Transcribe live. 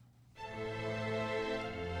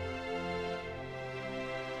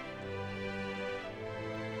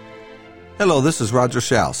Hello, this is Roger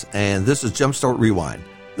Schaus, and this is Jumpstart Rewind.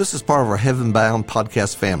 This is part of our Heaven Bound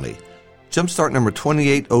podcast family. Jumpstart number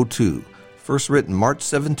 2802, first written March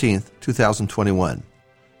 17th, 2021.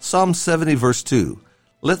 Psalm 70, verse 2.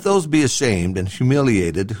 Let those be ashamed and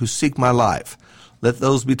humiliated who seek my life. Let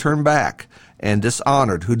those be turned back and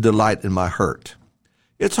dishonored who delight in my hurt.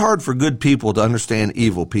 It's hard for good people to understand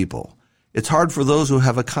evil people. It's hard for those who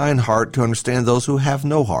have a kind heart to understand those who have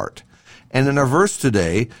no heart. And in our verse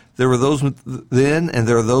today, there were those then and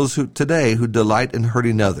there are those who today who delight in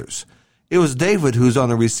hurting others. It was David who's on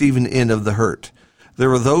the receiving end of the hurt. There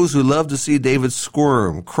were those who loved to see David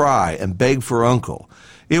squirm, cry, and beg for uncle.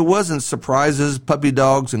 It wasn't surprises, puppy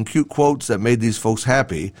dogs, and cute quotes that made these folks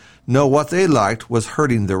happy. No, what they liked was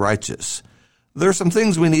hurting the righteous. There are some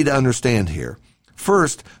things we need to understand here.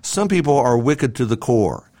 First, some people are wicked to the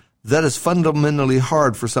core. That is fundamentally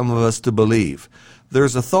hard for some of us to believe.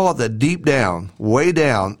 There's a thought that deep down, way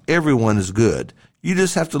down, everyone is good. You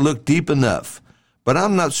just have to look deep enough. But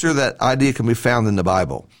I'm not sure that idea can be found in the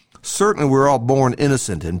Bible. Certainly we're all born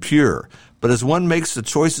innocent and pure. But as one makes the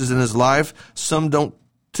choices in his life, some don't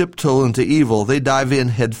tiptoe into evil. They dive in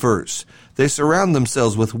head first. They surround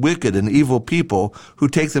themselves with wicked and evil people who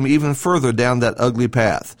take them even further down that ugly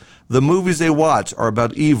path. The movies they watch are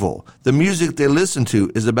about evil. The music they listen to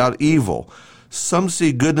is about evil. Some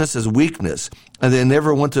see goodness as weakness, and they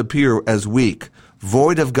never want to appear as weak.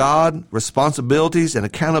 Void of God, responsibilities, and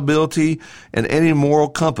accountability, and any moral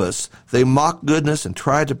compass, they mock goodness and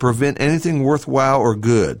try to prevent anything worthwhile or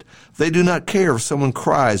good. They do not care if someone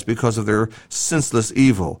cries because of their senseless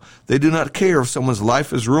evil. They do not care if someone's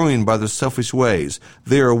life is ruined by their selfish ways.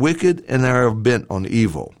 They are wicked and they are bent on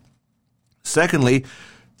evil. Secondly,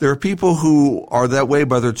 there are people who are that way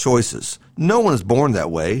by their choices. No one is born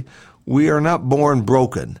that way. We are not born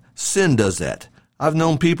broken. Sin does that. I've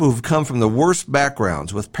known people who've come from the worst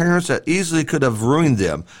backgrounds with parents that easily could have ruined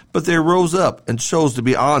them, but they rose up and chose to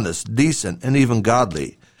be honest, decent, and even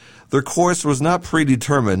godly. Their course was not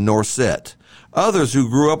predetermined nor set. Others who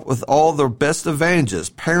grew up with all their best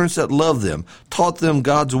evangelists, parents that loved them, taught them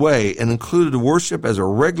God's way, and included worship as a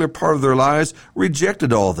regular part of their lives,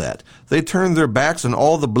 rejected all that. They turned their backs on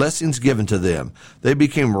all the blessings given to them. They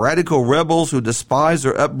became radical rebels who despised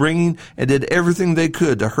their upbringing and did everything they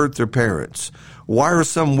could to hurt their parents. Why are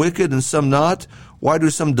some wicked and some not? Why do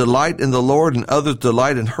some delight in the Lord and others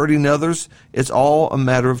delight in hurting others? It's all a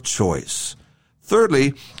matter of choice.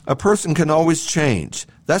 Thirdly, a person can always change.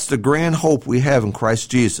 That's the grand hope we have in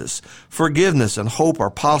Christ Jesus. Forgiveness and hope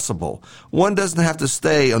are possible. One doesn't have to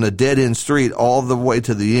stay on a dead-end street all the way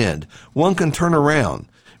to the end. One can turn around.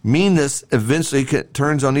 Meanness eventually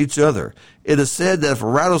turns on each other. It is said that if a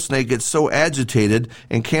rattlesnake gets so agitated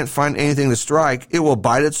and can't find anything to strike, it will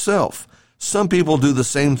bite itself. Some people do the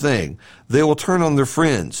same thing. They will turn on their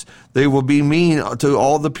friends. They will be mean to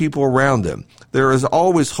all the people around them. There is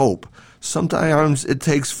always hope. Sometimes it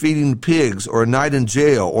takes feeding pigs or a night in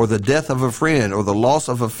jail or the death of a friend or the loss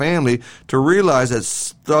of a family to realize that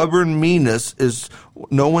stubborn meanness is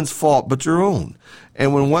no one's fault but your own.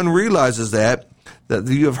 And when one realizes that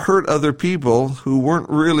you have hurt other people who weren't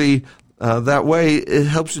really that way, it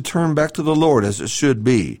helps you turn back to the Lord as it should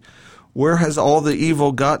be. Where has all the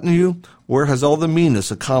evil gotten you? Where has all the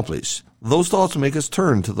meanness accomplished? Those thoughts make us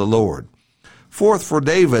turn to the Lord. Fourth, for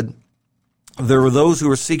David, there were those who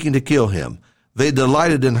were seeking to kill him. They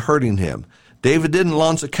delighted in hurting him. David didn't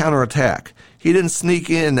launch a counterattack. He didn't sneak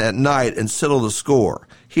in at night and settle the score.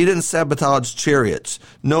 He didn't sabotage chariots.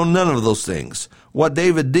 No, none of those things. What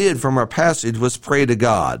David did from our passage was pray to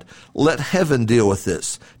God. Let heaven deal with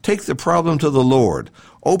this. Take the problem to the Lord.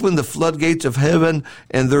 Open the floodgates of heaven,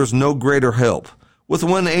 and there's no greater help. With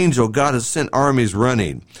one angel, God has sent armies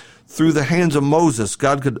running. Through the hands of Moses,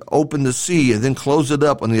 God could open the sea and then close it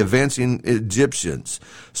up on the advancing Egyptians.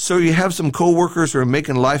 So you have some coworkers who are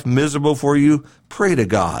making life miserable for you? Pray to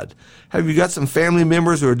God. Have you got some family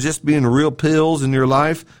members who are just being real pills in your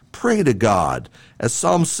life? Pray to God. As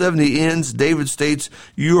Psalm 70 ends, David states,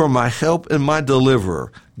 "You are my help and my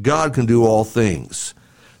deliverer. God can do all things."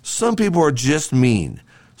 Some people are just mean.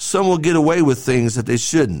 Some will get away with things that they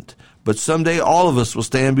shouldn't. But someday all of us will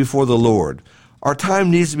stand before the Lord. Our time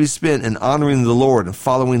needs to be spent in honoring the Lord and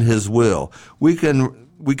following His will. We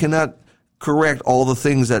cannot correct all the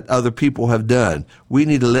things that other people have done. We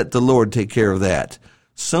need to let the Lord take care of that.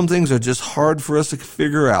 Some things are just hard for us to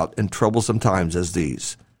figure out in troublesome times as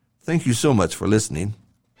these. Thank you so much for listening.